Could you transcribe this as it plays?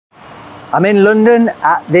I'm in London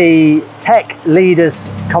at the Tech Leaders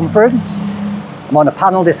Conference. I'm on a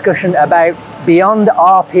panel discussion about Beyond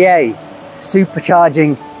RPA,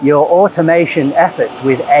 supercharging your automation efforts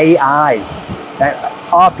with AI.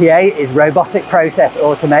 Now, RPA is Robotic Process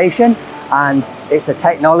Automation, and it's a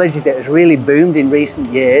technology that has really boomed in recent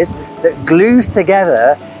years that glues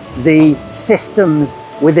together the systems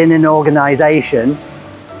within an organization,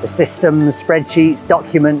 the systems, spreadsheets,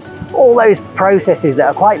 documents, all those processes that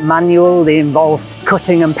are quite manual. They involve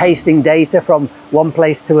cutting and pasting data from one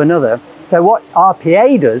place to another. So what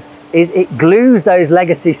RPA does is it glues those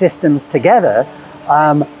legacy systems together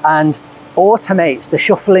and automates the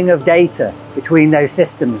shuffling of data between those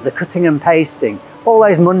systems, the cutting and pasting, all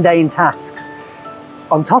those mundane tasks.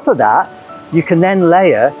 On top of that, you can then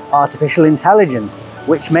layer artificial intelligence,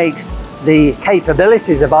 which makes the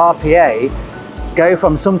capabilities of RPA go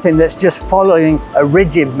from something that's just following a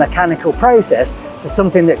rigid mechanical process to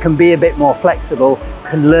something that can be a bit more flexible,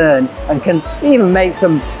 can learn, and can even make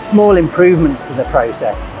some small improvements to the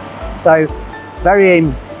process. So very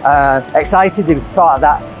excited to be part of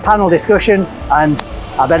that panel discussion, and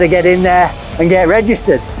I better get in there and get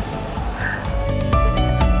registered.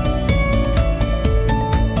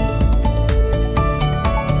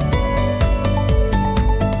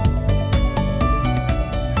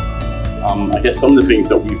 I guess some of the things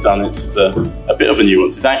that we've done, it's a bit of a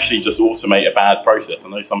nuance. It's actually just automate a bad process. I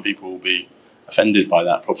know some people will be offended by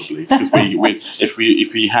that probably, because if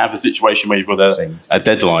we have a situation where you've got a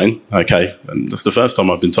deadline, okay, and that's the first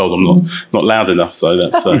time I've been told I'm not loud enough, so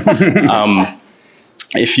that's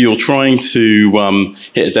if you're trying to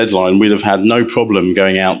hit a deadline, we'd have had no problem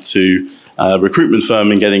going out to a recruitment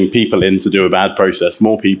firm and getting people in to do a bad process,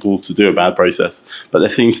 more people to do a bad process, but there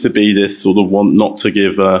seems to be this sort of want not to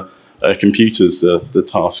give computers the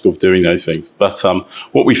task of doing those things. But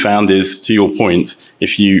what we found is, to your point,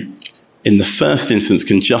 if you, in the first instance,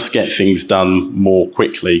 can just get things done more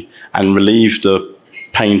quickly and relieve the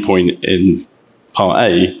pain point in part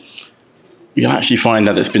A, you'll actually find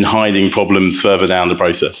that it's been hiding problems further down the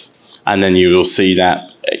process. And then you will see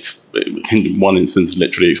that, in one instance,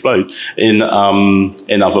 literally explode in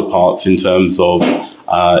other parts in terms of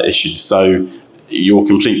issues. So you're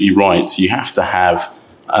completely right. You have to have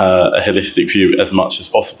a holistic view as much as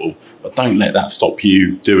possible, but don't let that stop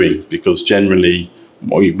you doing, because generally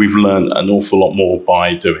we've learned an awful lot more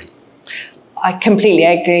by doing. I completely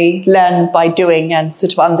agree. Learn by doing and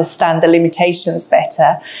sort of understand the limitations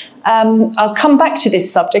better. I'll come back to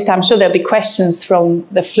this subject. I'm sure there'll be questions from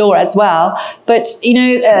the floor as well. But, you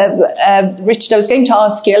know, Richard, I was going to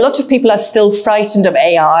ask you, a lot of people are still frightened of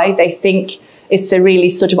AI. They think it's a really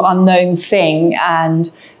sort of unknown thing,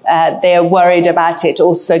 and they're worried about it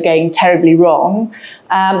also going terribly wrong.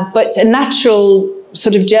 But a natural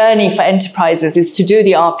sort of journey for enterprises is to do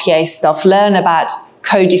the RPA stuff, learn about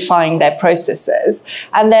codifying their processes,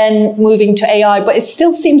 and then moving to AI. But it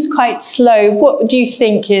still seems quite slow. What do you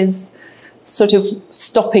think is sort of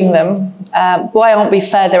stopping them? Why aren't we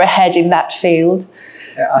further ahead in that field?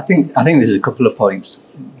 I think there's a couple of points.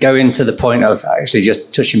 Going to the point of actually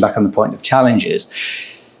just touching back on the point of challenges.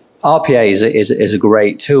 RPA is a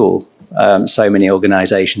great tool. So many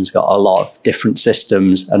organizations got a lot of different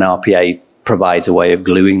systems, and RPA provides a way of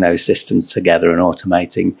gluing those systems together and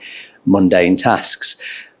automating mundane tasks.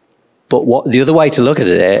 But what the other way to look at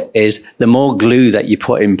it is, the more glue that you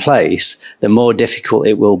put in place, the more difficult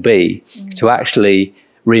it will be to actually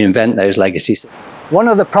reinvent those legacies. One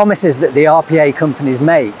of the promises that the RPA companies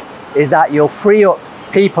make is that you'll free up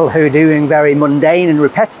people who are doing very mundane and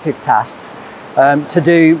repetitive tasks to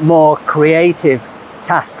do more creative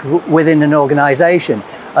tasks within an organization.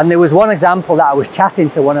 And there was one example that I was chatting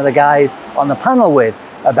to one of the guys on the panel with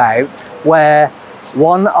about, where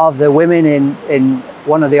one of the women in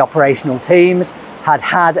one of the operational teams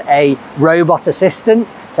had a robot assistant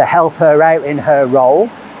to help her out in her role,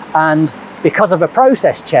 and because of a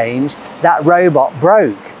process change, that robot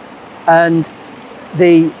broke. And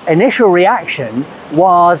the initial reaction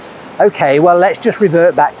was, okay, well, let's just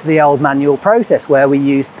revert back to the old manual process where we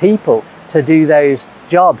used people to do those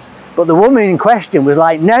jobs. But the woman in question was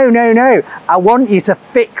like, no, no, no, I want you to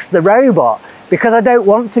fix the robot, because I don't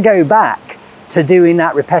want to go back to doing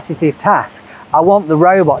that repetitive task. I want the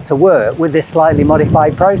robot to work with this slightly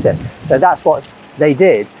modified process. So that's what they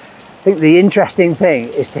did. I think the interesting thing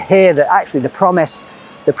is to hear that actually the promise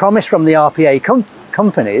from the RPA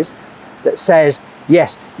companies that says,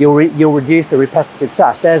 yes, you'll reduce the repetitive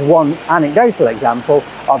task. There's one anecdotal example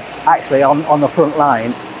of actually on the front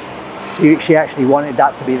line, she actually wanted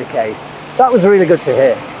that to be the case. So that was really good to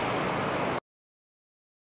hear.